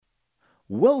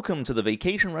Welcome to the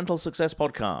Vacation Rental Success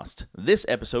Podcast. This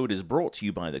episode is brought to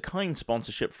you by the kind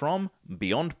sponsorship from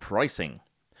Beyond Pricing.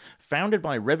 Founded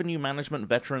by revenue management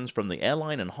veterans from the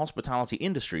airline and hospitality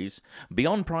industries,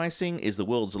 Beyond Pricing is the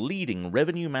world's leading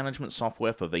revenue management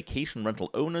software for vacation rental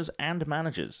owners and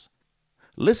managers.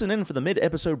 Listen in for the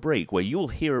mid-episode break where you'll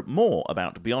hear more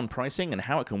about Beyond Pricing and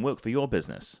how it can work for your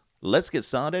business. Let's get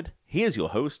started. Here's your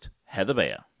host, Heather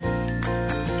Bayer.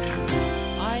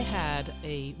 I had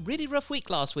a really rough week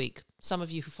last week. Some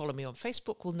of you who follow me on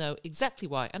Facebook will know exactly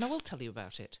why, and I will tell you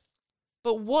about it.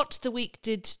 But what the week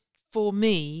did for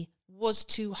me was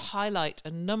to highlight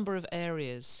a number of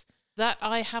areas that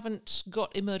I haven't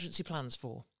got emergency plans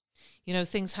for. You know,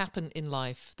 things happen in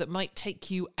life that might take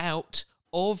you out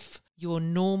of your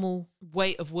normal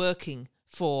way of working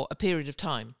for a period of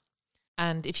time.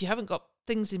 And if you haven't got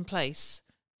things in place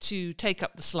to take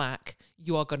up the slack,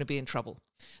 you are going to be in trouble.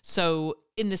 So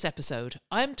in this episode,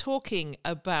 I'm talking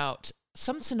about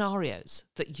some scenarios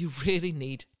that you really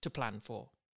need to plan for.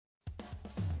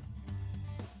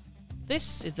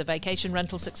 This is the Vacation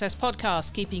Rental Success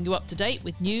Podcast, keeping you up to date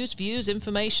with news, views,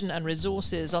 information and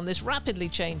resources on this rapidly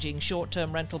changing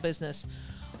short-term rental business.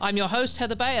 I'm your host,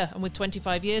 Heather Bayer, and with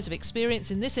 25 years of experience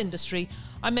in this industry,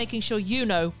 I'm making sure you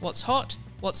know what's hot,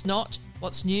 what's not,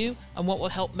 what's new, and what will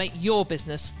help make your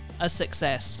business a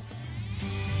success.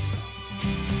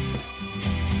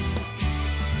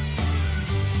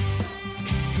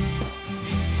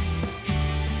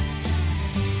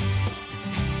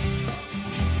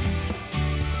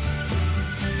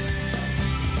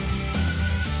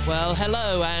 Well,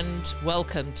 hello and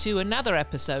welcome to another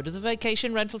episode of the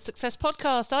Vacation Rental Success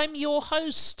Podcast. I'm your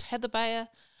host, Heather Bayer,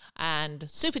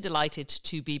 and super delighted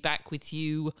to be back with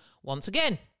you once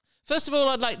again. First of all,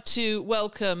 I'd like to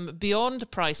welcome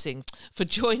Beyond Pricing for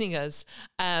joining us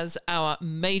as our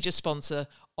major sponsor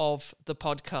of the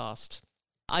podcast.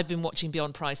 I've been watching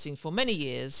Beyond Pricing for many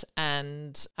years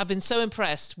and have been so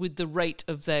impressed with the rate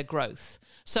of their growth.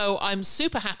 So I'm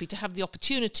super happy to have the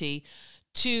opportunity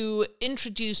to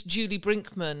introduce Julie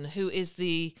Brinkman, who is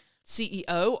the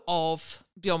CEO of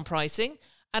Beyond Pricing,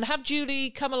 and have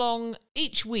Julie come along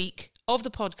each week of the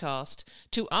podcast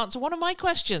to answer one of my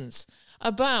questions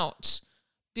about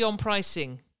Beyond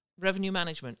Pricing, revenue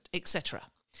management, etc.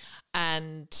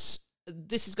 And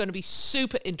this is going to be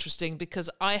super interesting because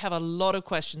I have a lot of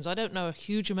questions. I don't know a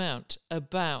huge amount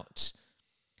about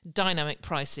dynamic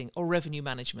pricing or revenue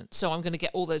management, so I'm going to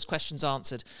get all those questions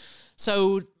answered.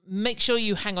 So make sure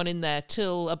you hang on in there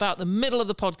till about the middle of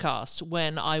the podcast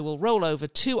when I will roll over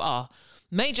to our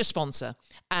major sponsor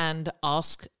and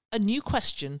ask a new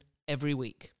question every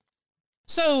week.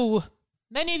 So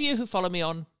many of you who follow me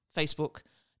on Facebook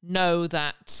know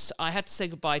that I had to say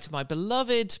goodbye to my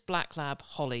beloved black lab,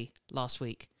 Holly, last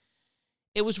week.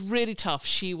 It was really tough.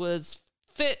 She was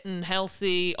fit and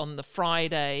healthy on the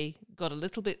Friday, got a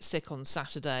little bit sick on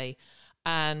Saturday,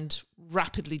 and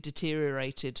rapidly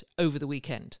deteriorated over the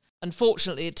weekend.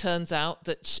 Unfortunately, it turns out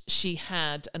that she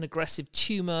had an aggressive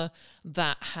tumour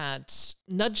that had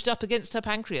nudged up against her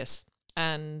pancreas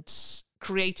and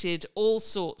created all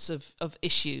sorts of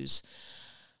issues.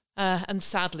 And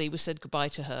sadly, we said goodbye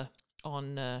to her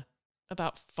on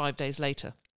about 5 days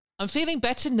later. I'm feeling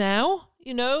better now,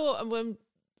 you know.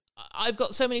 I've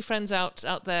got so many friends out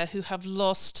there who have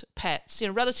lost pets. You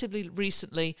know, relatively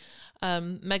recently,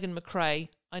 Megan McRae,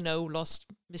 I know, lost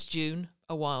Miss June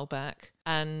a while back,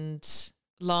 and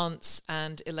Lance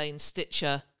and Elaine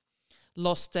Stitcher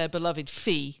lost their beloved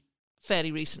Fee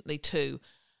fairly recently too.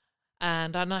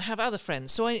 And I have other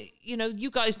friends. So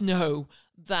you guys know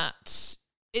that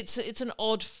it's an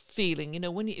odd feeling, you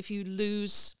know, if you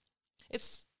lose,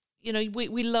 it's, you know,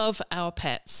 we love our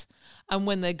pets, and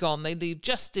when they're gone, they leave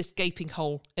just this gaping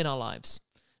hole in our lives.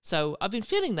 So I've been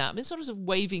feeling that. I've been sort of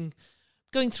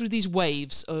going through these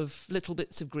waves of little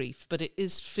bits of grief, but it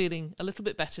is feeling a little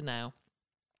bit better now.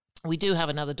 We do have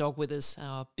another dog with us,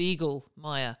 our beagle,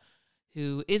 Maya,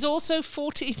 who is also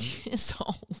 14 years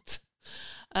old.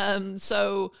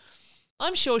 So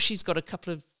I'm sure she's got a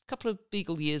couple of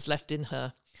beagle years left in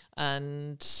her,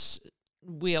 and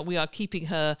we are keeping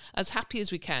her as happy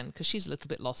as we can because she's a little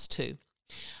bit lost too.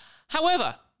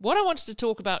 However, what I wanted to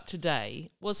talk about today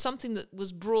was something that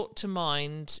was brought to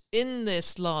mind in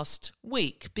this last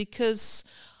week because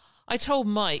I told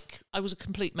Mike I was a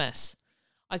complete mess.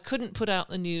 I couldn't put out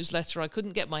the newsletter. I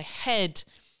couldn't get my head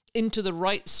into the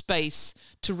right space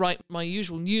to write my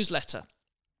usual newsletter.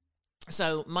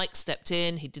 So Mike stepped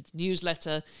in, he did the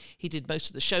newsletter, he did most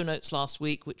of the show notes last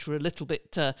week, which were a little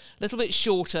bit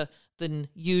shorter than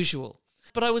usual.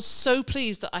 But I was so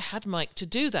pleased that I had Mike to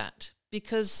do that,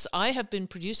 because I have been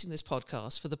producing this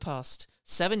podcast for the past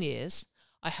 7 years.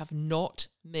 I have not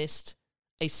missed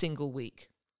a single week.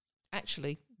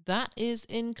 Actually, that is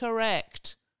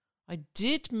incorrect. I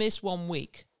did miss 1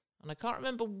 week, and I can't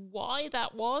remember why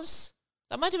that was.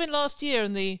 That might have been last year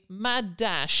in the mad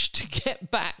dash to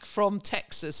get back from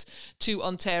Texas to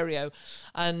Ontario.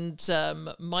 And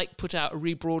Mike put out a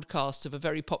rebroadcast of a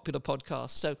very popular podcast.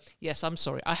 So, yes, I'm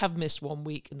sorry. I have missed 1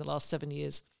 week in the last 7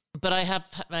 years. But I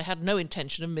had no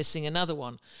intention of missing another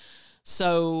one.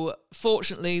 So,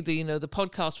 fortunately, the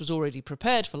podcast was already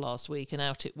prepared for last week, and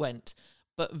out it went.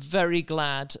 But very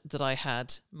glad that I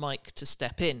had Mike to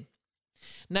step in.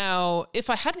 Now,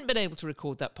 if I hadn't been able to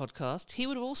record that podcast, he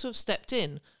would have also stepped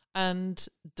in and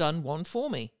done one for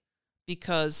me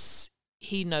because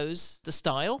he knows the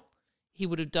style. He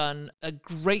would have done a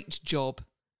great job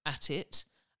at it.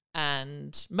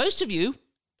 And most of you,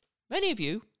 many of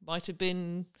you, might have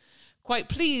been quite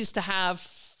pleased to have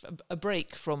a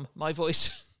break from my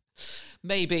voice.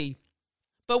 Maybe.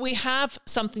 But we have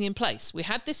something in place. We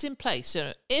had this in place.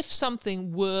 So if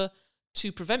something were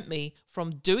to prevent me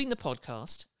from doing the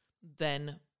podcast,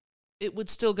 then it would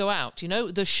still go out.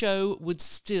 The show would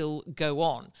still go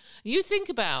on. You think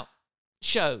about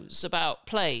shows, about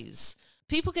plays.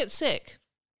 People get sick,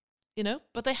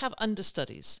 but they have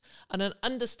understudies. And an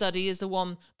understudy is the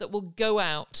one that will go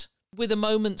out with a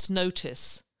moment's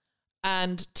notice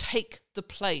and take the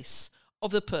place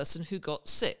of the person who got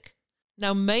sick.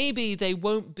 Now, maybe they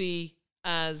won't be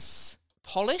as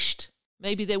polished.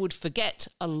 Maybe they would forget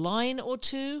a line or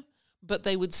two, but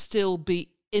they would still be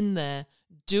in there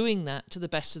doing that to the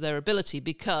best of their ability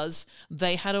because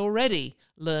they had already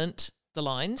learnt the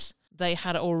lines. They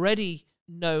had already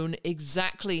known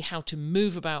exactly how to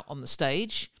move about on the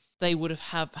stage. They would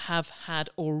have had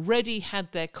already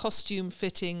had their costume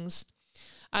fittings.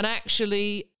 And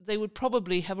actually, they would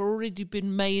probably have already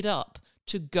been made up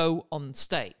to go on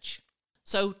stage.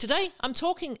 So today I'm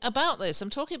talking about this. I'm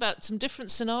talking about some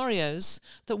different scenarios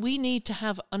that we need to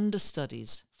have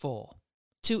understudies for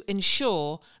to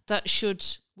ensure that should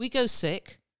we go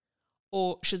sick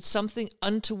or should something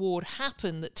untoward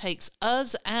happen that takes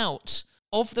us out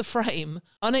of the frame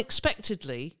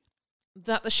unexpectedly,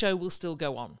 that the show will still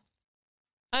go on.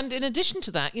 And in addition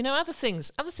to that, other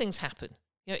things happen.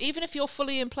 Even if you're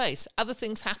fully in place, other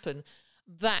things happen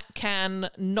that can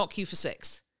knock you for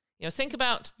six. Think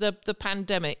about the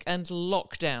pandemic and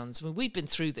lockdowns. I mean, we've been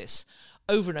through this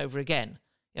over and over again.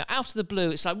 Out of the blue,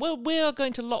 it's like, well, we are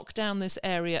going to lock down this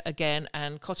area again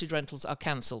and cottage rentals are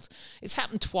cancelled. It's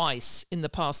happened twice in the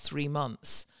past 3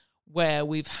 months where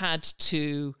we've had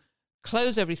to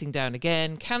close everything down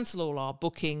again, cancel all our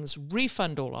bookings,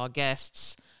 refund all our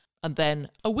guests, and then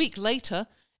a week later,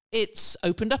 it's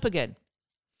opened up again.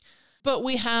 But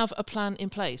we have a plan in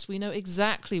place. We know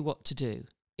exactly what to do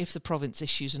if the province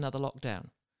issues another lockdown.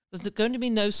 There's going to be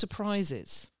no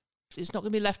surprises. It's not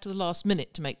going to be left to the last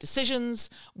minute to make decisions.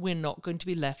 We're not going to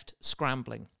be left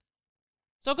scrambling.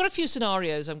 So I've got a few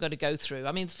scenarios I'm going to go through.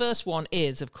 I mean, the first one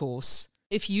is, of course,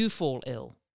 if you fall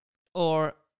ill,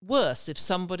 or worse, if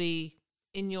somebody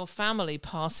in your family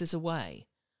passes away.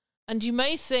 And you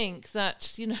may think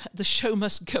that, the show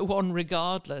must go on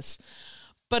regardless.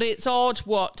 But it's odd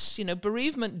what,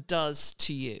 bereavement does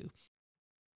to you.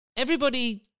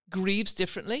 Everybody grieves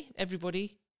differently.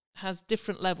 Everybody has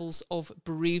different levels of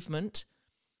bereavement.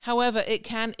 However, it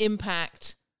can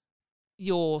impact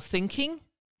your thinking.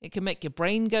 It can make your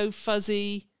brain go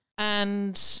fuzzy,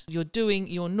 and you're doing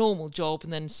your normal job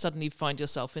and then suddenly find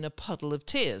yourself in a puddle of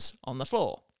tears on the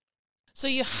floor. So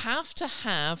you have to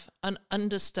have an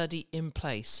understudy in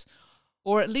place,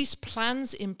 or at least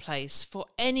plans in place for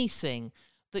anything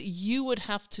that you would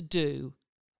have to do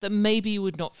that maybe you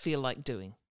would not feel like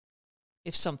doing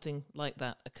if something like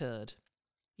that occurred.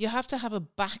 You have to have a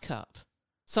backup,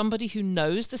 somebody who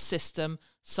knows the system,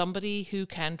 somebody who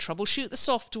can troubleshoot the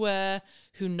software,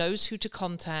 who knows who to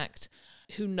contact,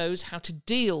 who knows how to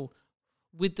deal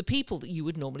with the people that you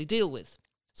would normally deal with.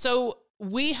 So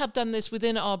we have done this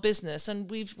within our business, and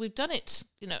we've done it,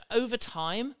 over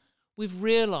time. We've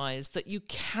realized that you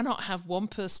cannot have one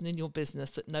person in your business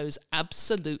that knows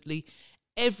absolutely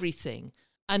everything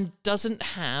and doesn't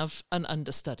have an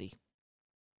understudy.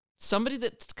 Somebody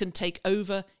that can take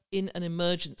over in an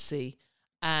emergency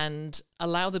and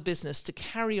allow the business to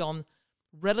carry on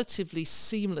relatively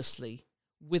seamlessly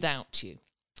without you.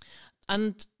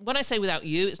 And when I say without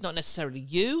you, it's not necessarily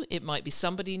you. It might be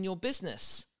somebody in your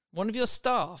business, one of your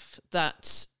staff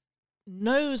that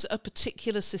knows a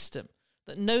particular system,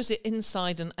 that knows it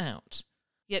inside and out.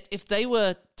 Yet if they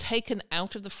were taken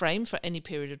out of the frame for any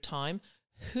period of time,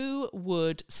 who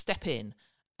would step in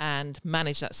and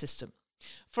manage that system?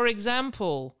 For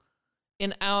example,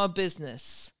 in our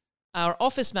business, Our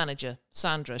office manager,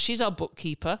 Sandra, she's our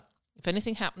bookkeeper. If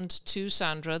anything happened to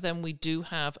Sandra, then we do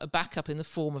have a backup in the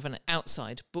form of an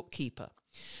outside bookkeeper.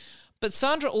 But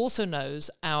Sandra also knows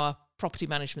our property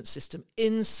management system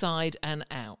inside and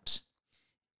out.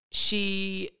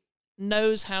 She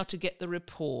knows how to get the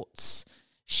reports.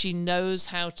 She knows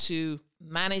how to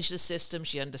manage the system.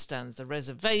 She understands the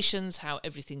reservations, how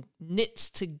everything knits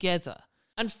together.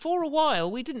 And for a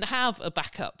while, we didn't have a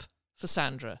backup for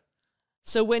Sandra.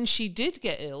 So when she did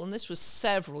get ill, and this was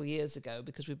several years ago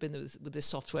because we've been with this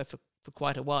software for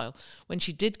quite a while, when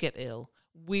she did get ill,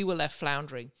 we were left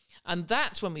floundering. And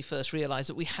that's when we first realized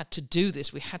that we had to do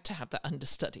this. We had to have that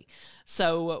understudy.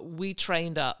 So we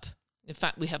trained up. In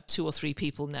fact, we have 2 or 3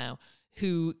 people now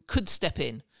who could step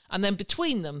in. And then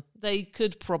between them, they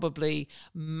could probably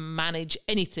manage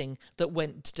anything that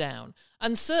went down.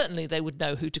 And certainly they would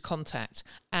know who to contact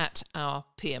at our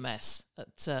PMS,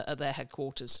 at their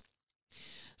headquarters.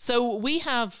 So we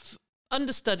have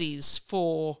understudies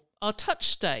for our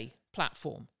TouchStay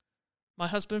platform. My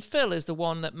husband Phil is the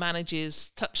one that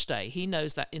manages TouchStay. He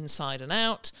knows that inside and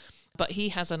out, but he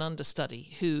has an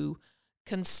understudy who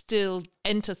can still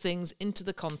enter things into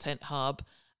the Content Hub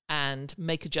and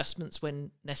make adjustments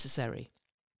when necessary.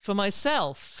 For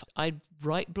myself, I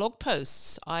write blog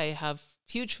posts. I have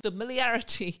huge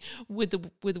familiarity with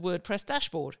the WordPress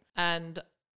dashboard, and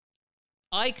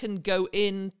I can go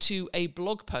into a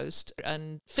blog post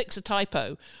and fix a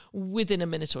typo within a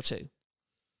minute or 2.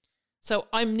 So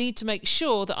I need to make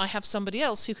sure that I have somebody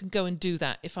else who can go and do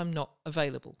that if I'm not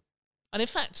available. And in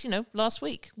fact, last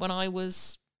week when I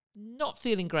was not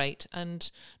feeling great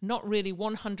and not really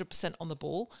 100% on the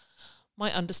ball,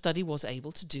 my understudy was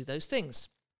able to do those things.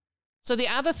 So the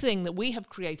other thing that we have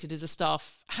created is a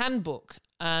staff handbook,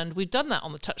 and we've done that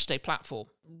on the TouchStay platform.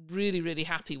 Really, really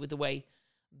happy with the way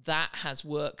that has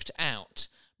worked out,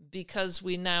 because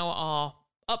we now are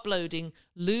uploading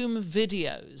Loom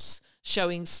videos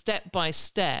showing step by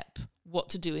step what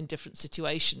to do in different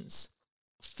situations.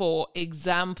 For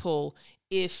example,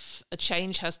 if a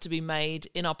change has to be made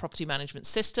in our property management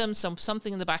system,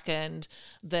 something in the back end,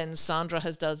 then Sandra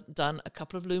has done a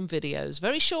couple of Loom videos,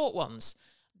 very short ones,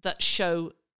 that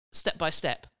show step by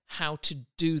step how to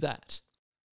do that.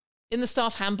 In the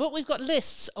staff handbook, we've got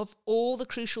lists of all the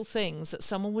crucial things that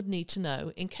someone would need to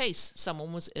know in case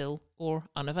someone was ill or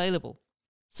unavailable.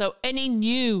 So any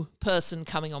new person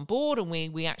coming on board, and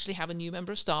we actually have a new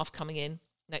member of staff coming in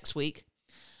next week,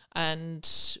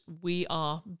 and we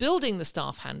are building the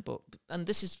staff handbook. And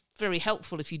this is very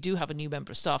helpful if you do have a new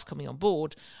member of staff coming on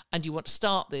board and you want to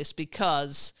start this,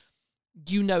 because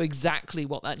you know exactly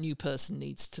what that new person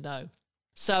needs to know.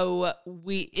 So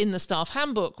in the staff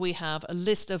handbook, we have a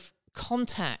list of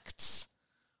contacts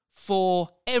for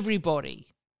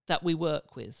everybody that we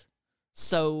work with.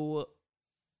 So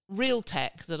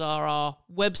Realtech, that are our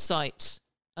website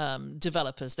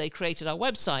developers, they created our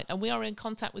website, and we are in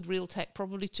contact with Realtech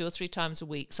probably 2 or 3 times a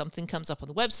week. Something comes up on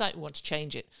the website, we want to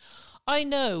change it. I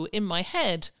know in my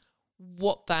head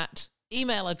what that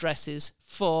email address is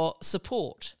for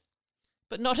support,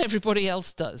 but not everybody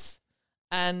else does.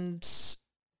 And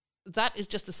that is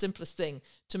just the simplest thing,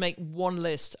 to make one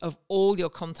list of all your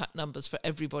contact numbers for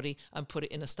everybody and put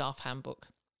it in a staff handbook.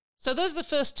 So those are the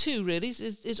first 2 really,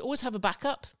 is always have a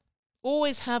backup,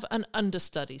 always have an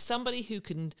understudy, somebody who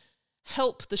can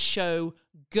help the show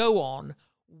go on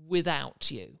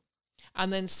without you.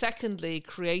 And then secondly,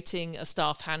 creating a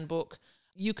staff handbook.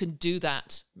 You can do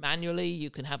that manually.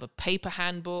 You can have a paper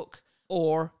handbook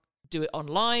or do it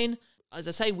online. As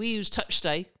I say, we use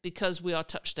TouchStay because we are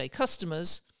TouchStay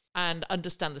customers and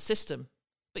understand the system.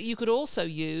 But you could also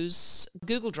use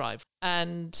Google Drive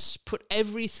and put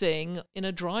everything in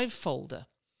a Drive folder.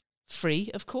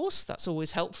 Free, of course, that's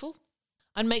always helpful.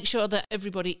 And make sure that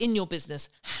everybody in your business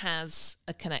has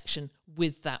a connection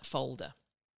with that folder.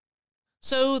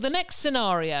 So the next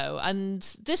scenario, and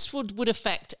this would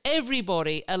affect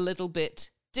everybody a little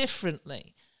bit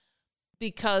differently,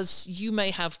 because you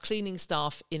may have cleaning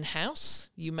staff in-house.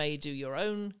 You may do your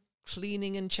own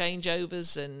cleaning and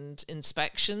changeovers and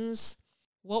inspections.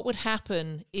 What would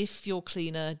happen if your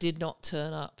cleaner did not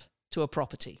turn up to a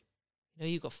property?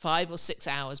 You've got 5 or 6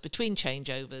 hours between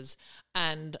changeovers,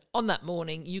 and on that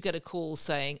morning you get a call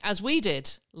saying, as we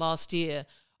did last year,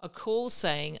 a call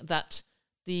saying that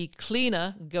the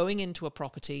cleaner going into a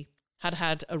property had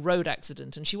had a road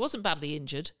accident, and she wasn't badly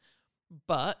injured,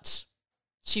 but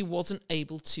she wasn't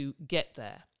able to get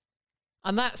there.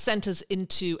 And that sent us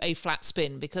into a flat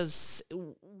spin, because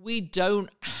we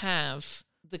don't have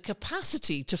the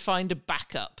capacity to find a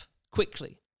backup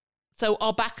quickly. So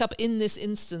our backup in this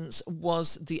instance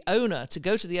was the owner, to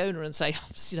go to the owner and say,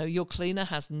 your cleaner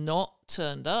has not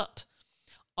turned up.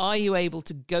 Are you able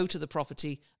to go to the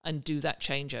property and do that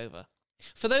changeover?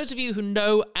 For those of you who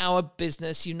know our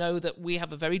business, you know that we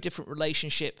have a very different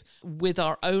relationship with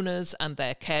our owners and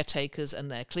their caretakers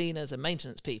and their cleaners and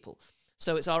maintenance people.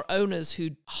 So it's our owners who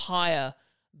hire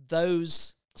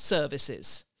those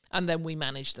services and then we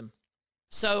manage them.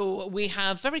 So we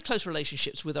have very close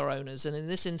relationships with our owners. And in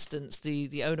this instance,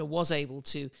 the owner was able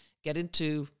to get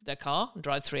into their car and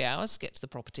drive 3 hours, get to the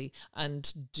property and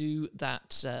do that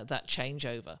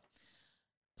changeover.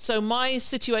 So my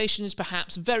situation is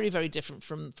perhaps very, very different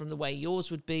from the way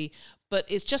yours would be, but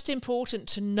it's just important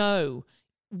to know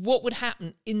what would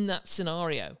happen in that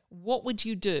scenario. What would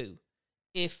you do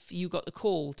if you got the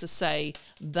call to say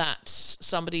that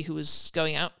somebody who was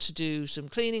going out to do some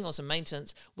cleaning or some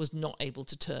maintenance was not able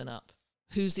to turn up?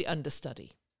 Who's the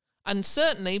understudy? And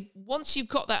certainly, once you've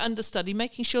got that understudy,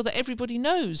 making sure that everybody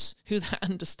knows who that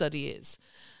understudy is.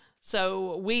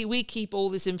 So we keep all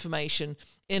this information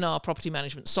in our property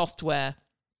management software,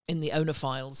 in the owner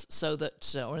files, so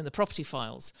that, or in the property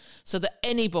files, so that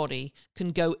anybody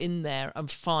can go in there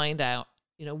and find out,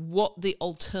 what the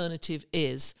alternative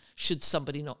is should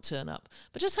somebody not turn up.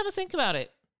 But just have a think about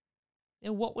it.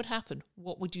 What would happen?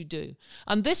 What would you do?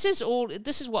 And this is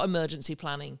what emergency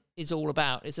planning is all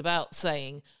about. It's about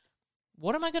saying,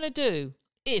 what am I going to do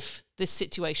if this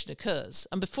situation occurs?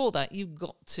 And before that, you've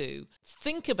got to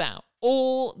think about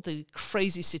all the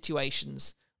crazy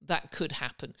situations that could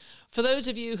happen. For those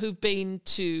of you who've been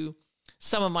to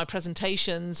some of my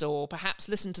presentations or perhaps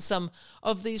listened to some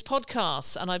of these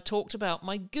podcasts, and I've talked about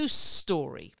my goose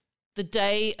story. The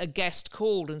day a guest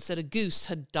called and said a goose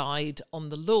had died on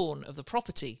the lawn of the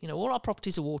property. All our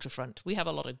properties are waterfront. We have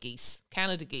a lot of geese,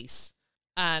 Canada geese,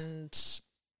 and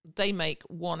they make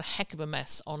one heck of a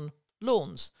mess on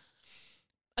lawns.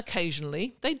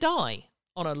 Occasionally, they die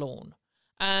on a lawn.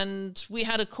 And we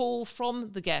had a call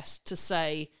from the guest to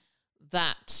say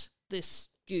that this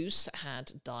goose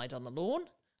had died on the lawn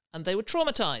and they were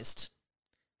traumatized.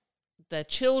 Their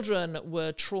children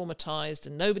were traumatized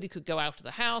and nobody could go out of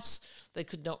the house. They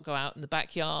could not go out in the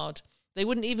backyard. They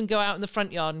wouldn't even go out in the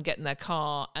front yard and get in their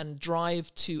car and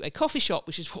drive to a coffee shop,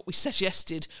 which is what we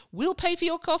suggested. We'll pay for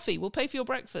your coffee. We'll pay for your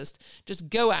breakfast. Just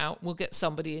go out. We'll get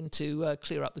somebody in to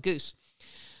clear up the goose.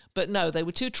 But no, they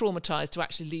were too traumatized to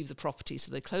actually leave the property.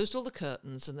 So they closed all the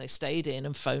curtains and they stayed in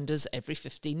and phoned us every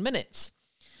 15 minutes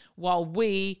while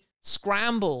we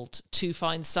scrambled to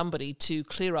find somebody to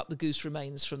clear up the goose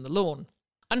remains from the lawn.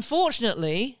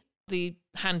 Unfortunately, the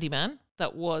handyman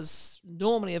that was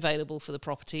normally available for the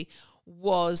property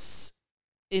was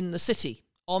in the city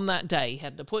on that day. He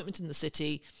had an appointment in the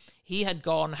city. He had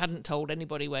gone, hadn't told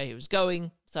anybody where he was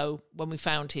going. So when we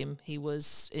found him, he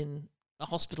was in a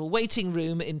hospital waiting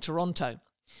room in Toronto.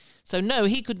 So no,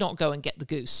 he could not go and get the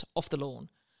goose off the lawn.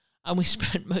 And we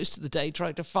spent most of the day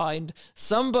trying to find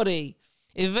somebody,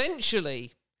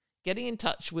 eventually getting in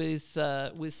touch with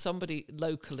somebody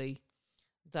locally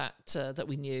that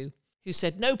we knew, who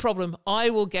said, no problem,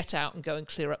 I will get out and go and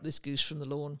clear up this goose from the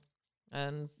lawn.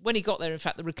 And when he got there, in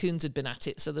fact, the raccoons had been at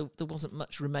it, so there wasn't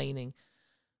much remaining.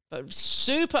 But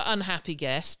super unhappy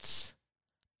guests.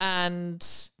 And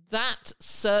that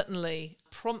certainly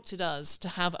prompted us to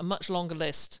have a much longer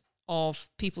list of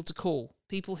people to call,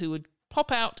 people who would pop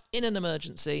out in an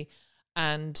emergency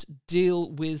and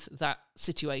deal with that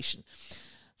situation.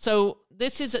 So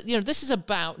this is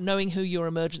about knowing who your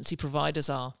emergency providers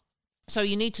are. So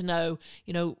you need to know,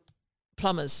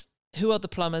 plumbers. Who are the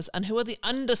plumbers and who are the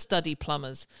understudy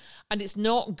plumbers? And it's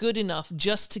not good enough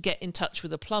just to get in touch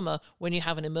with a plumber when you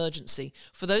have an emergency.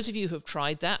 For those of you who have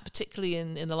tried that, particularly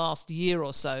in the last year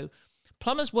or so,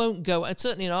 plumbers won't go, and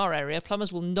certainly in our area,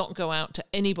 plumbers will not go out to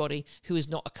anybody who is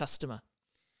not a customer.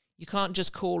 You can't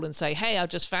just call and say, hey, I've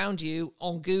just found you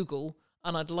on Google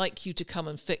and I'd like you to come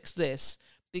and fix this,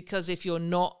 because if you're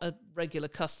not a regular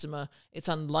customer, it's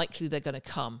unlikely they're going to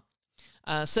come.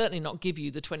 Certainly not give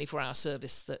you the 24-hour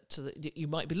service that you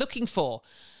might be looking for.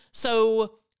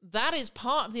 So that is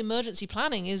part of the emergency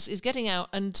planning, is getting out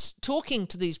and talking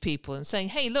to these people and saying,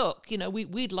 hey, look,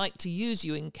 we'd like to use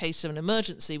you in case of an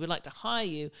emergency. We'd like to hire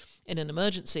you in an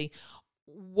emergency.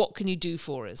 What can you do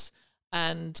for us?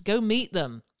 And go meet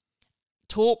them,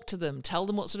 talk to them, tell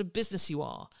them what sort of business you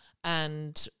are,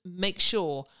 and make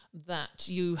sure that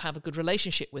you have a good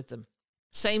relationship with them.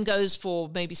 Same goes for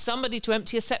maybe somebody to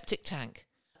empty a septic tank,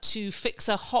 to fix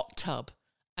a hot tub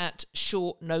at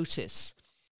short notice.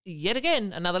 Yet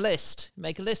again, another list.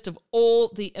 Make a list of all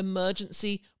the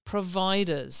emergency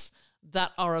providers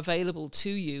that are available to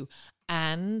you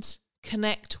and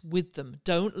Connect with them.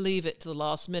 Don't leave it to the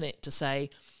last minute to say,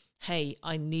 hey,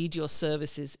 I need your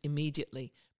services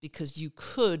immediately, because you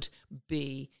could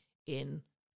be in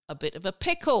a bit of a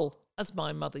pickle, as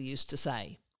my mother used to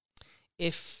say,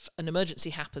 if an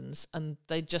emergency happens and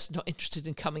they're just not interested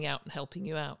in coming out and helping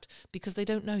you out because they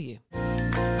don't know you.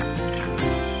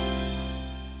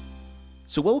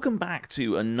 So welcome back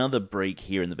to another break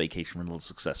here in the Vacation Rental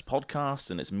Success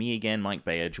podcast, and it's me again, Mike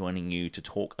Bayer, joining you to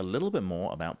talk a little bit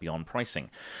more about Beyond Pricing.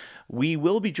 We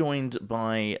will be joined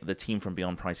by the team from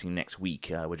Beyond Pricing next week.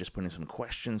 We're just putting some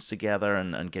questions together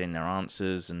and getting their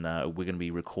answers, and we're going to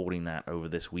be recording that over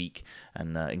this week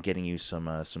and getting you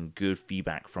some good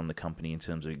feedback from the company in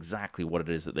terms of exactly what it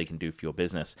is that they can do for your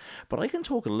business. But I can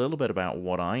talk a little bit about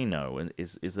what I know, and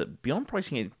is that Beyond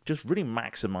Pricing, it just really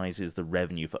maximizes the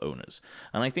revenue for owners.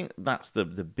 And I think that's the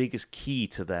biggest key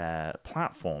to their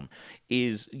platform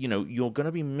is, you're going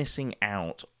to be missing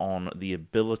out on the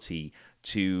ability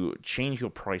to change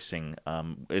your pricing,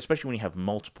 especially when you have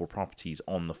multiple properties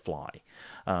on the fly.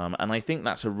 And I think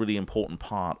that's a really important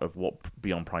part of what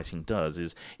Beyond Pricing does,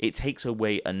 is it takes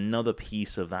away another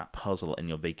piece of that puzzle in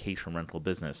your vacation rental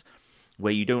business,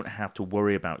 where you don't have to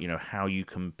worry about, how you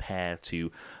compare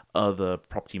to other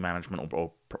property management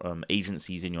or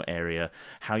agencies in your area,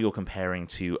 how you're comparing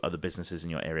to other businesses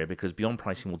in your area, because Beyond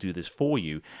Pricing will do this for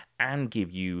you and give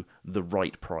you the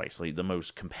right price, like the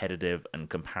most competitive and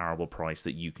comparable price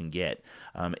that you can get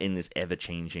in this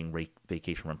ever-changing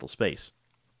vacation rental space.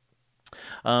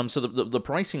 So the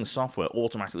pricing software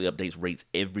automatically updates rates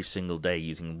every single day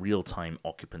using real-time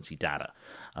occupancy data.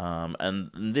 And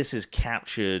this is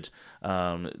captured,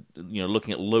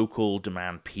 looking at local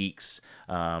demand peaks,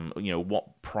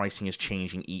 what pricing is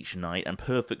changing each night, and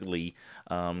perfectly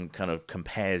kind of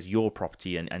compares your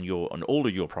property and all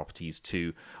of your properties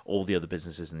to all the other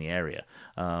businesses in the area.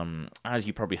 As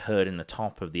you probably heard in the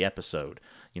top of the episode,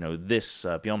 this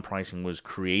Beyond Pricing was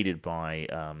created by,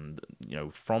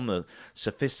 from the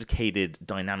sophisticated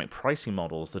dynamic pricing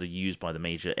models that are used by the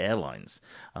major airlines.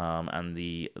 And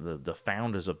the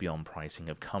founders of Beyond Pricing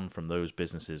have come from those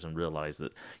businesses and realized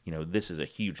that, this is a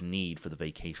huge need for the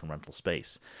vacation rental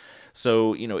space.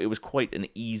 So, it was quite an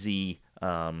easy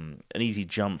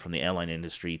jump from the airline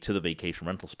industry to the vacation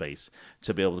rental space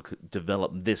to be able to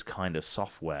develop this kind of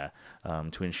software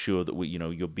to ensure that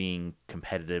you're being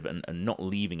competitive and not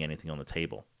leaving anything on the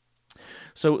table.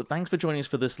 So thanks for joining us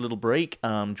for this little break.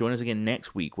 Join us again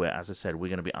next week, where, as I said, we're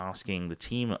going to be asking the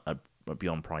team at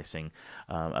Beyond Pricing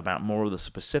about more of the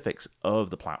specifics of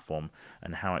the platform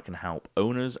and how it can help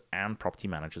owners and property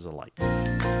managers alike.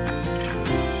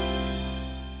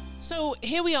 So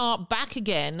here we are back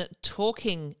again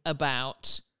talking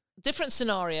about different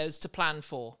scenarios to plan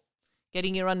for,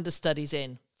 getting your understudies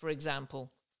in, for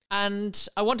example. And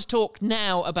I want to talk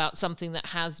now about something that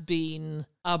has been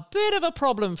a bit of a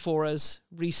problem for us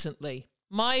recently.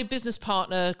 My business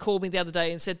partner called me the other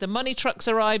day and said the money trucks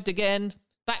arrived again,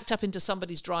 backed up into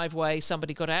somebody's driveway.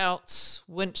 Somebody got out,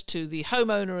 went to the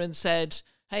homeowner and said,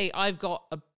 hey, I've got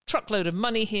a truckload of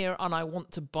money here and I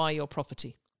want to buy your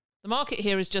property. The market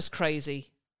here is just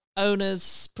crazy.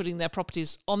 Owners putting their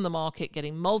properties on the market,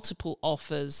 getting multiple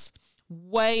offers,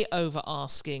 way over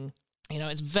asking.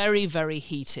 It's very, very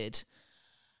heated.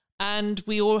 And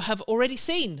we all have already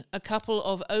seen a couple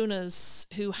of owners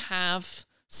who have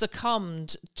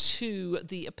succumbed to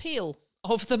the appeal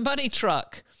of the money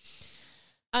truck.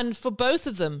 And for both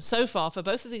of them, so far, for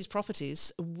both of these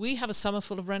properties, we have a summer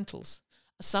full of rentals.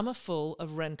 A summer full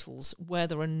of rentals where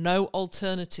there are no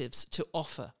alternatives to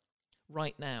offer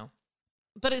right now.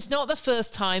 But it's not the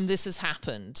first time this has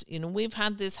happened. We've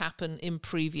had this happen in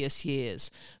previous years.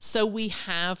 So we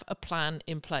have a plan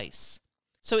in place.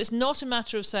 So it's not a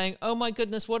matter of saying, oh my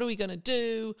goodness, what are we going to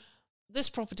do? This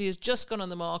property has just gone on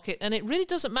the market. And it really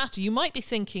doesn't matter. You might be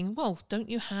thinking, well, don't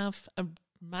you have a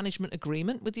management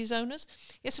agreement with these owners?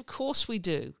 Yes, of course we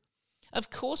do. Of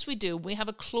course we do. We have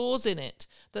a clause in it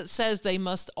that says they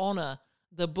must honour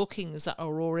the bookings that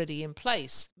are already in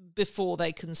place before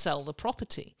they can sell the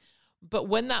property. But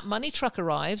when that money truck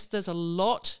arrives, there's a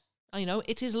lot,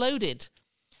 it is loaded.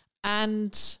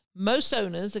 And most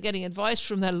owners are getting advice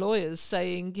from their lawyers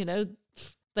saying,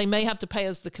 they may have to pay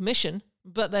us the commission,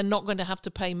 but they're not going to have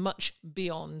to pay much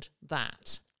beyond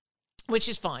that, which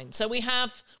is fine. So we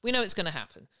know it's going to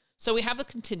happen. So we have a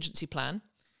contingency plan.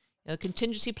 The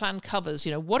contingency plan covers,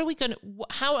 what are we going to,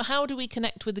 how do we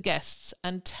connect with the guests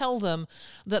and tell them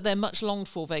that their much longed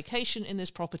for vacation in this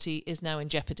property is now in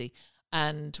jeopardy?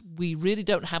 And we really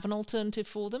don't have an alternative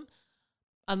for them.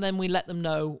 And then we let them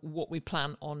know what we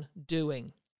plan on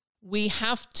doing. We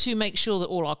have to make sure that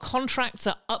all our contracts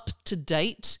are up to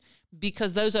date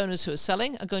because those owners who are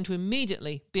selling are going to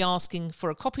immediately be asking for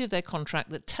a copy of their contract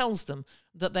that tells them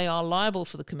that they are liable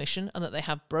for the commission and that they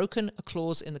have broken a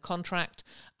clause in the contract.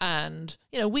 And,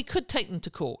 we could take them to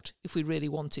court if we really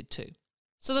wanted to.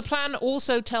 So the plan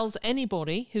also tells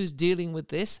anybody who's dealing with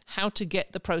this how to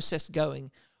get the process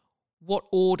going, what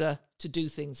order to do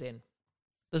things in.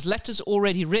 There's letters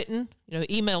already written,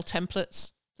 email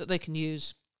templates that they can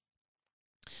use.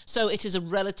 So it is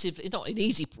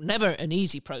never an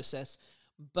easy process,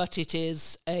 but it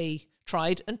is a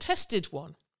tried and tested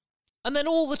one. And then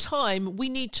all the time, we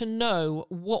need to know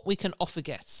what we can offer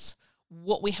guests,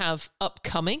 what we have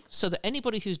upcoming, so that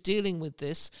anybody who's dealing with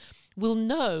this will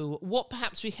know what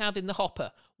perhaps we have in the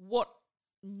hopper, what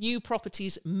new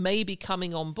properties may be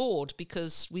coming on board,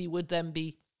 because we would then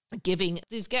be giving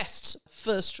these guests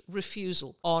first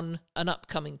refusal on an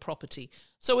upcoming property.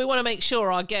 So we want to make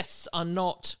sure our guests are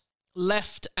not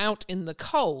left out in the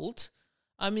cold.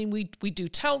 I mean, we do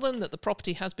tell them that the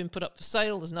property has been put up for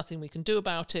sale, there's nothing we can do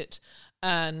about it,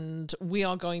 and we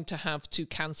are going to have to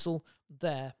cancel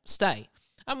their stay.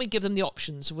 And we give them the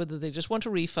options of whether they just want a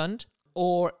refund,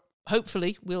 or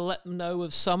hopefully we'll let them know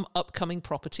of some upcoming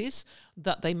properties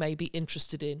that they may be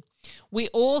interested in. We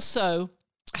also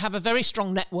have a very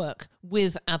strong network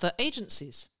with other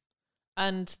agencies.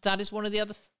 And that is one of the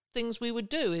other things we would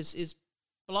do is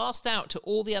blast out to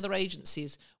all the other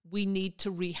agencies. We need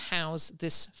to rehouse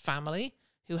this family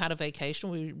who had a vacation.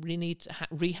 We really need to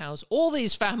rehouse all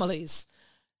these families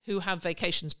who have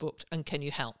vacations booked, and can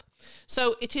you help?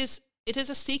 So it is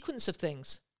a sequence of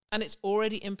things, and it's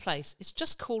already in place. It's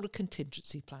just called a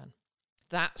contingency plan.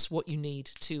 That's what you need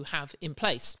to have in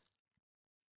place.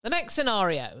 The next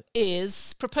scenario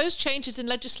is proposed changes in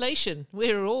legislation.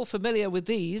 We're all familiar with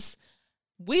these.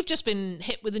 We've just been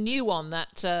hit with a new one,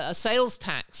 that a sales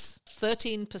tax,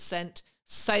 13%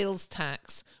 sales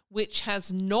tax, which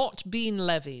has not been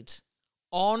levied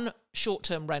on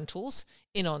short-term rentals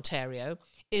in Ontario,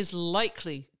 is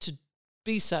likely to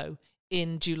be so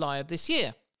in July of this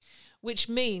year, which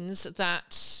means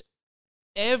that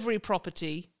every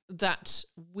property that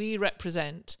we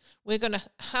represent, we're going to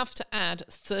have to add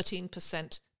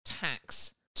 13%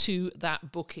 tax to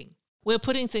that booking. We're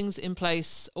putting things in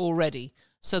place already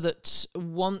so that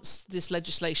once this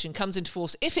legislation comes into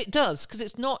force, if it does, because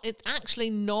it's actually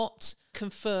not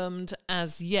confirmed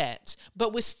as yet,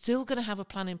 but we're still going to have a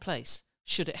plan in place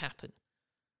should it happen.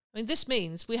 I mean, this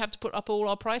means we have to put up all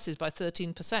our prices by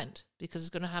 13% because it's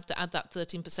going to have to add that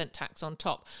 13% tax on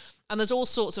top. And there's all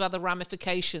sorts of other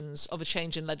ramifications of a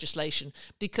change in legislation,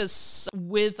 because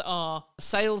with our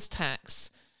sales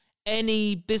tax,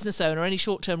 any business owner, any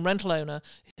short-term rental owner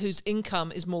whose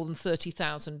income is more than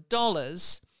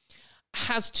 $30,000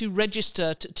 has to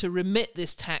register to remit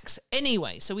this tax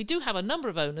anyway. So we do have a number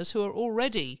of owners who are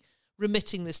already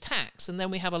remitting this tax, and then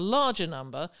we have a larger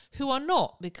number who are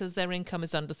not, because their income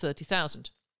is under 30,000.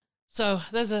 So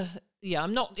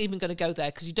I'm not even going to go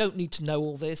there because you don't need to know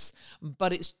all this,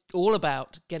 but it's all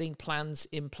about getting plans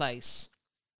in place.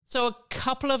 So a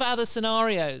couple of other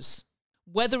scenarios.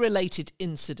 Weather-related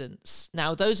incidents.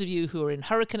 Now, those of you who are in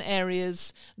hurricane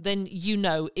areas, then you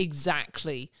know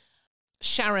exactly.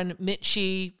 Sharon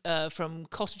Mitchie from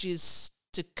Cottages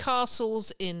to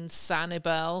Castles in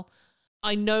Sanibel.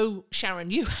 I know,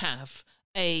 Sharon, you have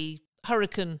a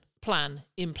hurricane plan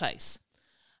in place,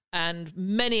 and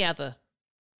many other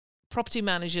property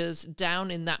managers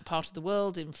down in that part of the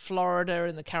world, in Florida,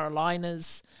 in the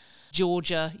Carolinas,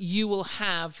 Georgia, you will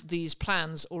have these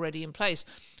plans already in place.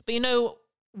 But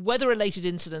weather-related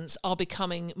incidents are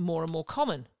becoming more and more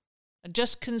common. And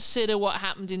just consider what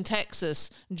happened in Texas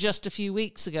just a few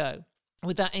weeks ago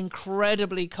with that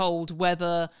incredibly cold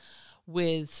weather,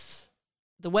 with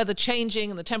the weather changing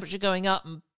and the temperature going up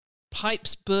and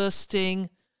pipes bursting,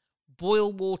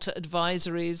 boil water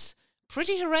advisories.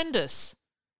 Pretty horrendous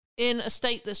in a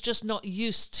state that's just not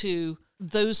used to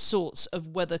those sorts of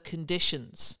weather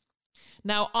conditions.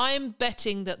 Now, I'm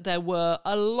betting that there were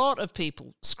a lot of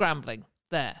people scrambling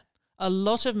there, a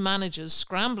lot of managers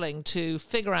scrambling to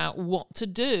figure out what to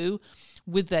do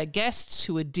with their guests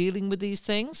who are dealing with these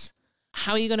things.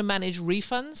 How are you going to manage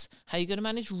refunds? How are you going to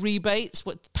manage rebates?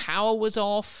 What power was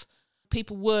off?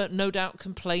 People were no doubt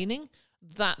complaining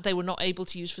that they were not able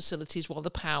to use facilities while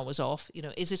the power was off.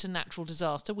 Is it a natural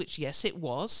disaster? Which, yes, it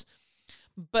was.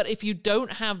 But if you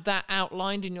don't have that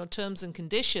outlined in your terms and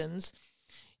conditions,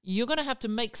 you're going to have to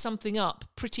make something up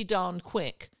pretty darn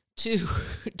quick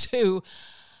to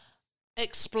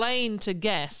explain to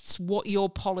guests what your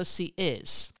policy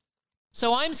is.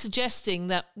 So I'm suggesting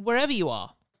that wherever you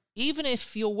are, even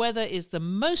if your weather is the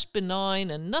most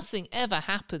benign and nothing ever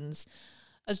happens,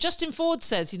 as Justin Ford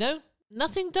says,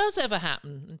 nothing does ever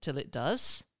happen until it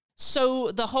does.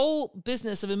 So the whole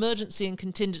business of emergency and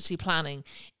contingency planning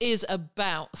is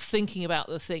about thinking about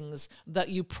the things that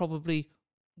you probably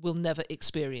will never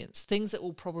experience, things that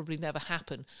will probably never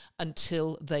happen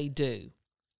until they do.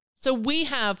 So we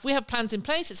have plans in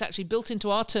place. It's actually built into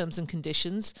our terms and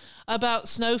conditions about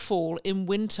snowfall in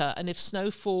winter, and if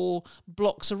snowfall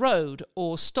blocks a road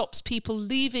or stops people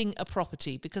leaving a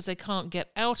property because they can't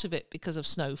get out of it because of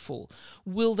snowfall,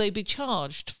 will they be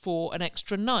charged for an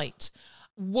extra night?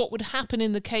 What would happen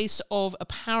in the case of a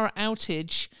power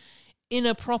outage in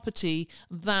a property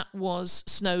that was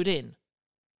snowed in?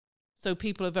 So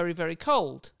people are very, very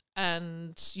cold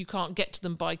and you can't get to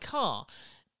them by car.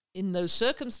 In those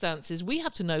circumstances, we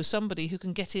have to know somebody who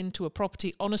can get into a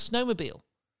property on a snowmobile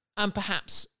and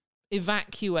perhaps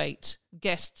evacuate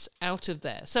guests out of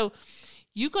there. So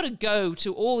you've got to go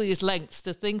to all these lengths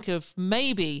to think of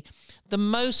maybe the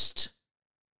most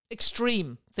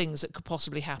extreme things that could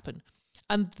possibly happen,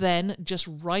 and then just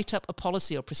write up a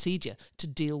policy or procedure to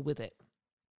deal with it.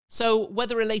 So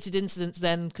weather-related incidents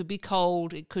then could be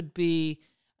cold, it could be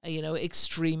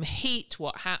extreme heat,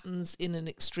 what happens in an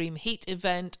extreme heat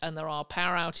event, and there are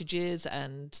power outages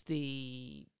and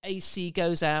the AC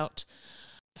goes out.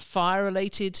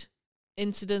 Fire-related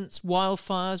incidents,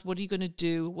 wildfires, what are you going to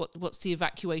do? What's the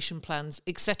evacuation plans,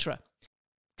 etc.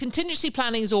 Contingency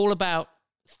planning is all about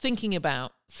thinking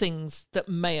about things that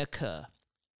may occur.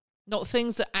 Not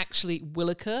things that actually will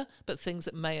occur, but things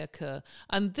that may occur.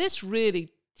 And this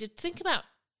really, think about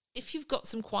if you've got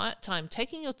some quiet time,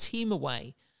 taking your team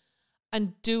away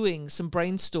and doing some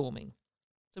brainstorming,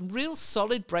 some real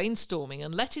solid brainstorming,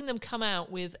 and letting them come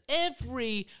out with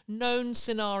every known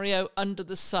scenario under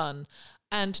the sun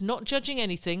and not judging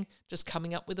anything, just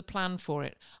coming up with a plan for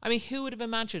it. I mean, who would have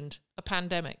imagined a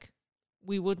pandemic?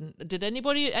 We wouldn't. Did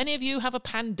any of you have a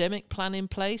pandemic plan in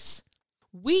place?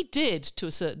 We did to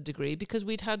a certain degree because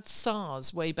we'd had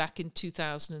SARS way back in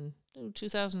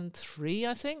 2003,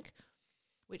 I think,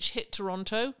 which hit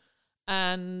Toronto,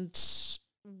 and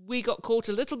we got caught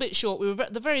a little bit short. We were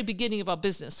at the very beginning of our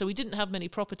business, so we didn't have many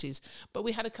properties, but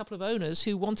we had a couple of owners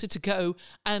who wanted to go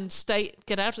and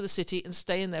get out of the city and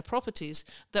stay in their properties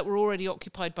that were already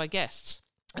occupied by guests.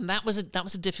 And that was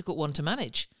a difficult one to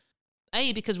manage.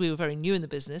 A, because we were very new in the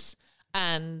business,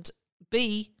 and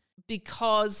B,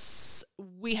 because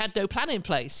we had no plan in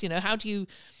place. How do you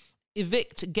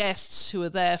evict guests who are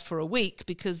there for a week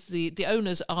because the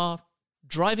owners are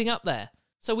driving up there?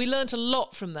 So we learned a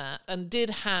lot from that and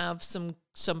did have some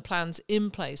plans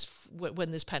in place when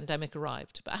this pandemic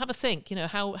arrived. But have a think,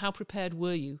 how prepared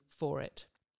were you for it?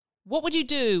 What would you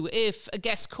do if a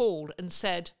guest called and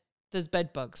said, there's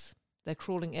bed bugs, they're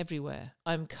crawling everywhere,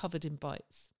 I'm covered in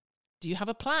bites? Do you have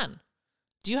a plan?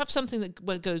 Do you have something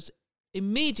that goes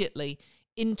immediately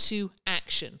into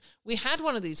action? We had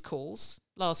one of these calls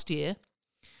last year.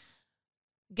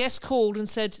 Guest called and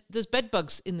said, there's bed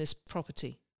bugs in this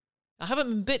property. I haven't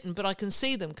been bitten, but I can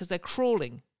see them because they're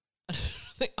crawling. I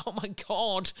think, oh my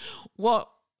God, what?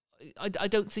 I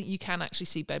don't think you can actually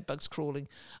see bed bugs crawling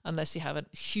unless you have a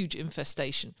huge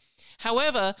infestation.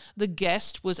 However, the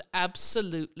guest was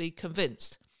absolutely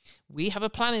convinced. We have a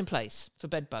plan in place for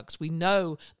bed bugs. We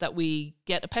know that we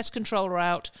get a pest controller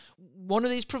out. One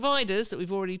of these providers that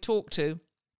we've already talked to,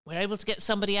 we're able to get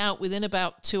somebody out within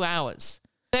about 2 hours.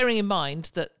 Bearing in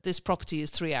mind that this property is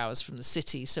 3 hours from the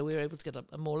city, so we were able to get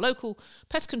a more local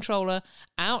pest controller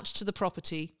out to the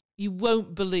property. You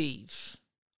won't believe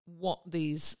what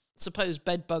these supposed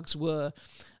bed bugs were.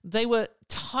 They were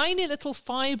tiny little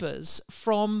fibres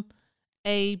from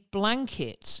a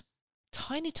blanket,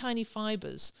 tiny, tiny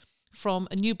fibres from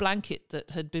a new blanket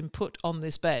that had been put on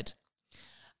this bed.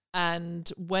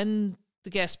 And when the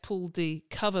guest pulled the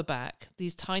cover back,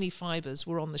 these tiny fibres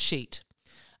were on the sheet.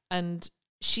 And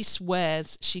she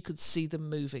swears she could see them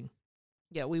moving.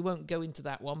 Yeah, we won't go into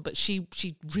that one, but she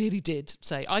really did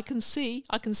say, I can see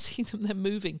them, they're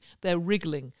moving, they're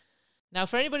wriggling. Now,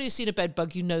 for anybody who's seen a bed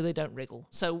bug, you know they don't wriggle.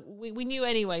 So we knew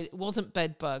anyway it wasn't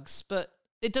bed bugs, but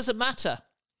it doesn't matter.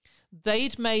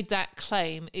 They'd made that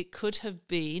claim. It could have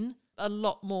been a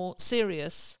lot more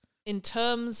serious in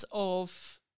terms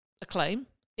of a claim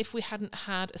if we hadn't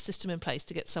had a system in place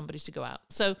to get somebody to go out.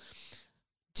 So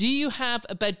do you have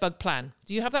a bed bug plan?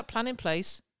 Do you have that plan in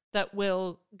place that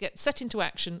will get set into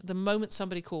action the moment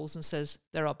somebody calls and says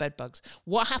there are bed bugs?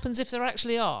 What happens if there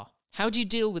actually are? How do you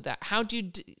deal with that? How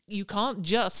do you can't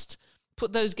just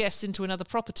put those guests into another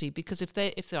property, because if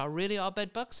there really are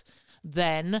bed bugs,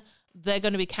 then they're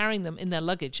going to be carrying them in their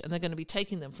luggage and they're going to be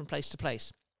taking them from place to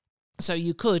place. So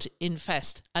you could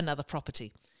infest another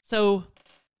property. So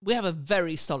we have a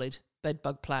very solid bed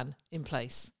bug plan in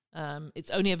place.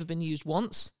 It's only ever been used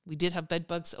once. We did have bed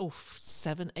bugs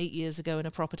 7, 8 years ago in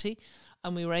a property,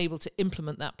 and we were able to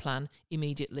implement that plan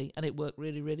immediately, and it worked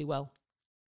really, really well.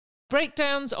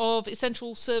 Breakdowns of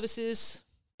essential services,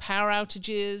 power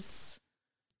outages.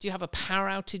 Do you have a power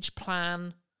outage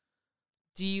plan?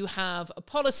 Do you have a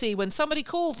policy when somebody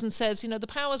calls and says, the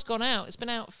power's gone out, it's been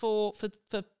out for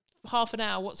half an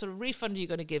hour, what sort of refund are you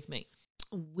going to give me?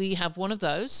 We have one of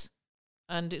those,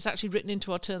 and it's actually written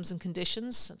into our terms and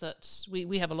conditions that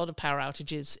we have a lot of power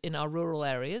outages in our rural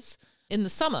areas. In the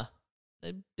summer,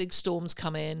 the big storms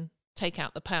come in, take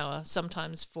out the power,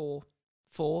 sometimes for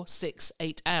 4, 6,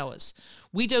 8 hours.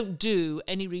 We don't do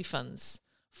any refunds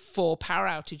for power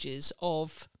outages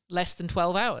of less than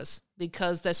 12 hours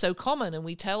because they're so common, and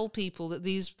we tell people that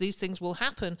these things will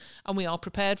happen and we are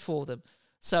prepared for them.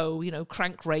 So,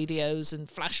 crank radios and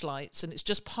flashlights, and it's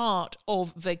just part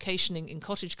of vacationing in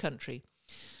cottage country.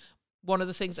 One of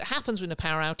the things that happens with a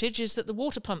power outage is that the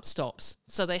water pump stops.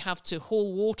 So they have to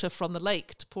haul water from the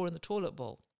lake to pour in the toilet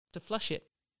bowl to flush it.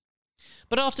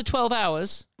 But after 12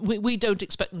 hours, we don't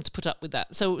expect them to put up with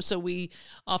that. So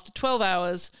after 12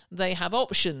 hours, they have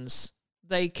options.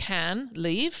 They can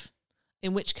leave,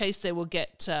 in which case they will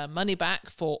get money back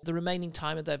for the remaining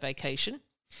time of their vacation.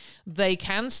 They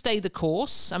can stay the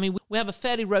course. I mean, we have a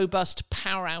fairly robust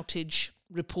power outage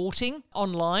reporting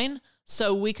online,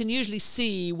 so we can usually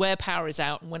see where power is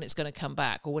out and when it's going to come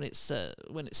back, or when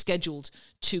it's scheduled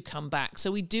to come back.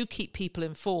 So we do keep people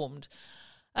informed.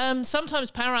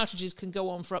 Sometimes power outages can go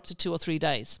on for up to 2 or 3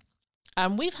 days.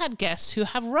 And we've had guests who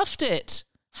have roughed it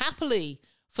happily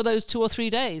for those 2 or 3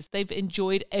 days. They've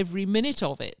enjoyed every minute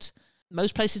of it.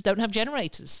 Most places don't have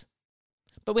generators.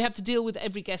 But we have to deal with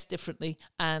every guest differently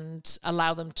and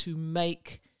allow them to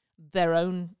make their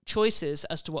own choices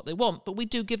as to what they want. But we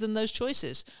do give them those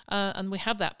choices. And we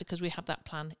have that because we have that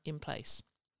plan in place.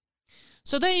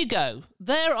 So there you go.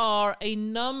 There are a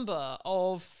number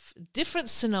of different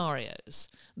scenarios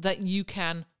that you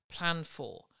can plan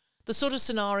for. The sort of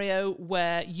scenario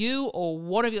where you or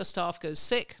one of your staff goes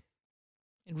sick.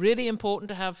 It's really important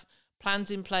to have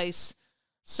plans in place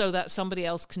so that somebody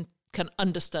else can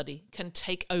understudy, can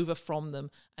take over from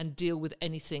them and deal with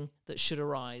anything that should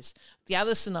arise. The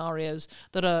other scenarios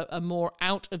that are more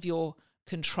out of your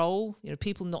control,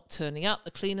 people not turning up,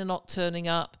 the cleaner not turning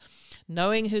up,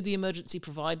 knowing who the emergency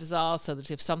providers are so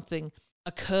that if something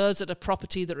occurs at a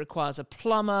property that requires a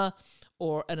plumber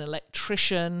or an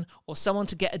electrician or someone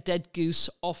to get a dead goose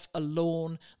off a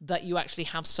lawn, that you actually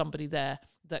have somebody there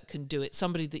that can do it,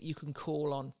 somebody that you can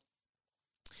call on.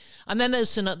 And then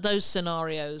there's those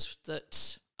scenarios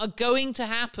that are going to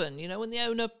happen, when the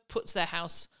owner puts their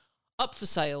house up for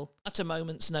sale at a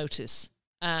moment's notice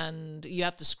and you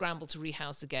have to scramble to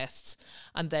rehouse the guests,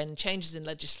 and then changes in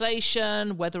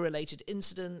legislation, weather-related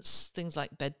incidents, things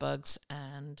like bed bugs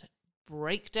and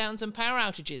breakdowns and power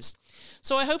outages.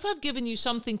 So I hope I've given you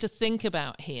something to think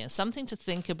about here, something to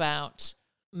think about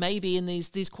maybe in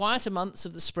these quieter months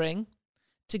of the spring,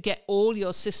 to get all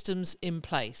your systems in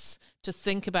place, to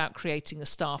think about creating a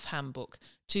staff handbook,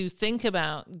 to think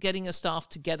about getting a staff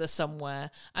together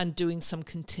somewhere and doing some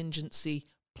contingency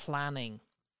planning.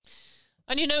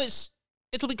 And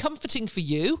it'll be comforting for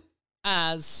you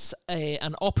as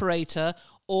an operator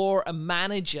or a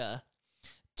manager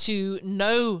to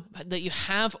know that you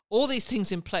have all these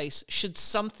things in place should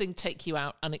something take you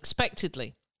out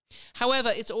unexpectedly.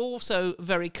 However, it's also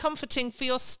very comforting for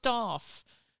your staff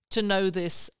to know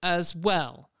this as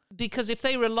well. Because if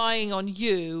they're relying on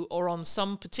you or on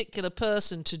some particular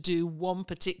person to do one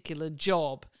particular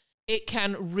job, it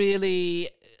can really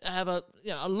have a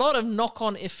lot of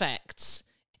knock-on effects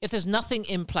if there's nothing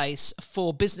in place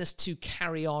for business to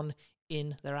carry on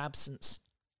in their absence.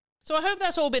 So I hope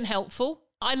that's all been helpful.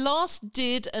 I last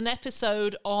did an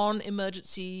episode on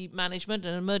emergency management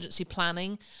and emergency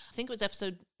planning. I think it was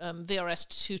episode VRS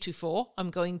 224.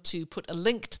 I'm going to put a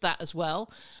link to that as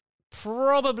well.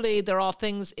 Probably there are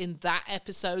things in that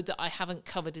episode that I haven't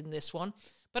covered in this one.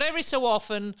 But every so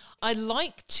often, I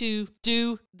like to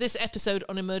do this episode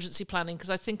on emergency planning because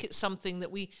I think it's something that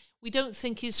we don't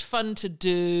think is fun to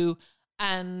do,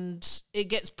 and it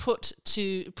gets put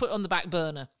on the back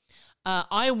burner.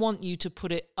 I want you to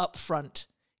put it up front.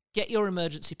 Get your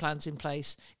emergency plans in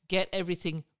place. Get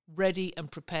everything ready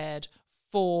and prepared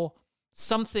for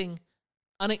something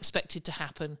unexpected to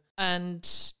happen,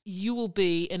 and you will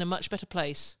be in a much better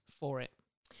place for it.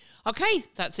 Okay,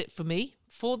 that's it for me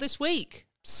for this week.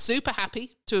 Super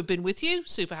happy to have been with you.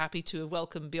 Super happy to have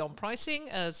welcomed Beyond Pricing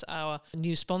as our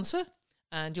new sponsor,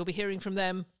 and you'll be hearing from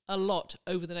them a lot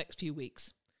over the next few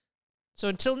weeks. So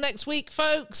until next week,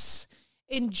 folks,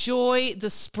 enjoy the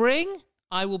spring.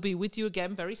 I will be with you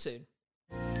again very soon.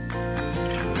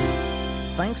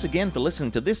 Thanks again for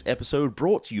listening to this episode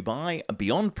brought to you by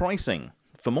Beyond Pricing.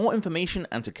 For more information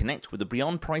and to connect with the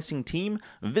Beyond Pricing team,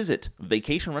 visit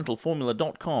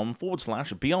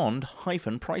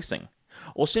vacationrentalformula.com/beyond-pricing,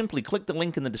 or simply click the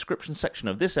link in the description section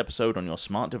of this episode on your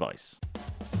smart device.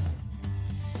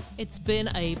 It's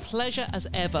been a pleasure as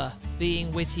ever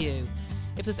being with you.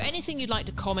 If there's anything you'd like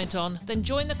to comment on, then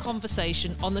join the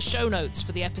conversation on the show notes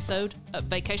for the episode at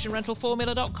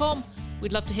vacationrentalformula.com.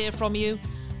 We'd love to hear from you,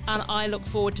 and I look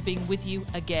forward to being with you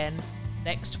again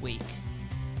next week.